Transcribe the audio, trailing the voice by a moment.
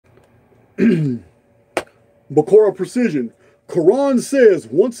Bakora Precision. Quran says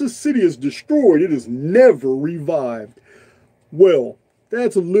once a city is destroyed, it is never revived. Well,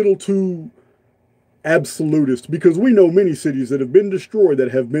 that's a little too absolutist because we know many cities that have been destroyed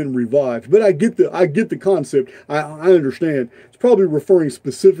that have been revived. But I get the concept. I understand. It's probably referring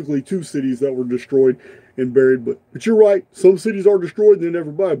specifically to cities that were destroyed and buried. But you're right. Some cities are destroyed and they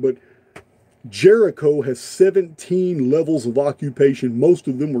never revived. But Jericho has 17 levels of occupation. Most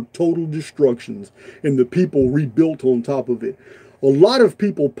of them were total destructions, and the people rebuilt on top of it. A lot of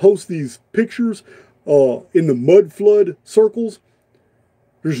people post these pictures in the mud flood circles.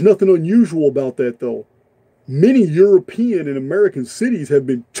 There's nothing unusual about that, though. Many European and American cities have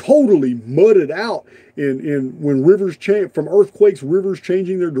been totally mudded out when rivers change from earthquakes, rivers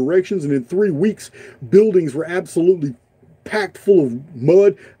changing their directions, and in 3 weeks, buildings were absolutely packed full of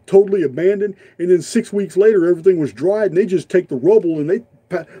mud, totally abandoned. And then 6 weeks later, everything was dried, and they just take the rubble and they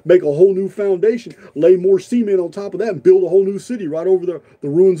make a whole new foundation, lay more cement on top of that, and build a whole new city right over the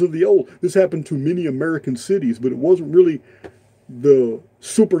ruins of the old. This happened to many American cities, but it wasn't really the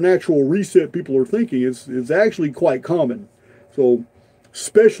supernatural reset people are thinking. It's actually quite common. So,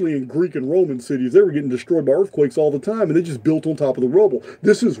 especially in Greek and Roman cities, they were getting destroyed by earthquakes all the time, and they just built on top of the rubble.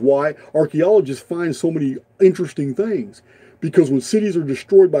 This is why archaeologists find so many interesting things. Because when cities are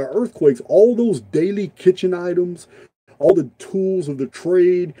destroyed by earthquakes, all those daily kitchen items, all the tools of the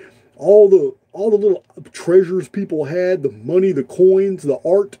trade, all the little treasures people had, the money, the coins, the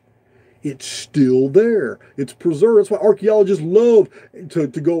art, it's still there. It's preserved. That's why archaeologists love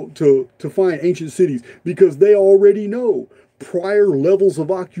to find ancient cities, because they already know prior levels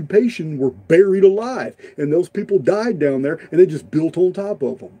of occupation were buried alive, and those people died down there, and they just built on top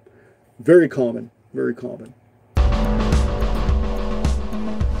of them. Very common. Very common.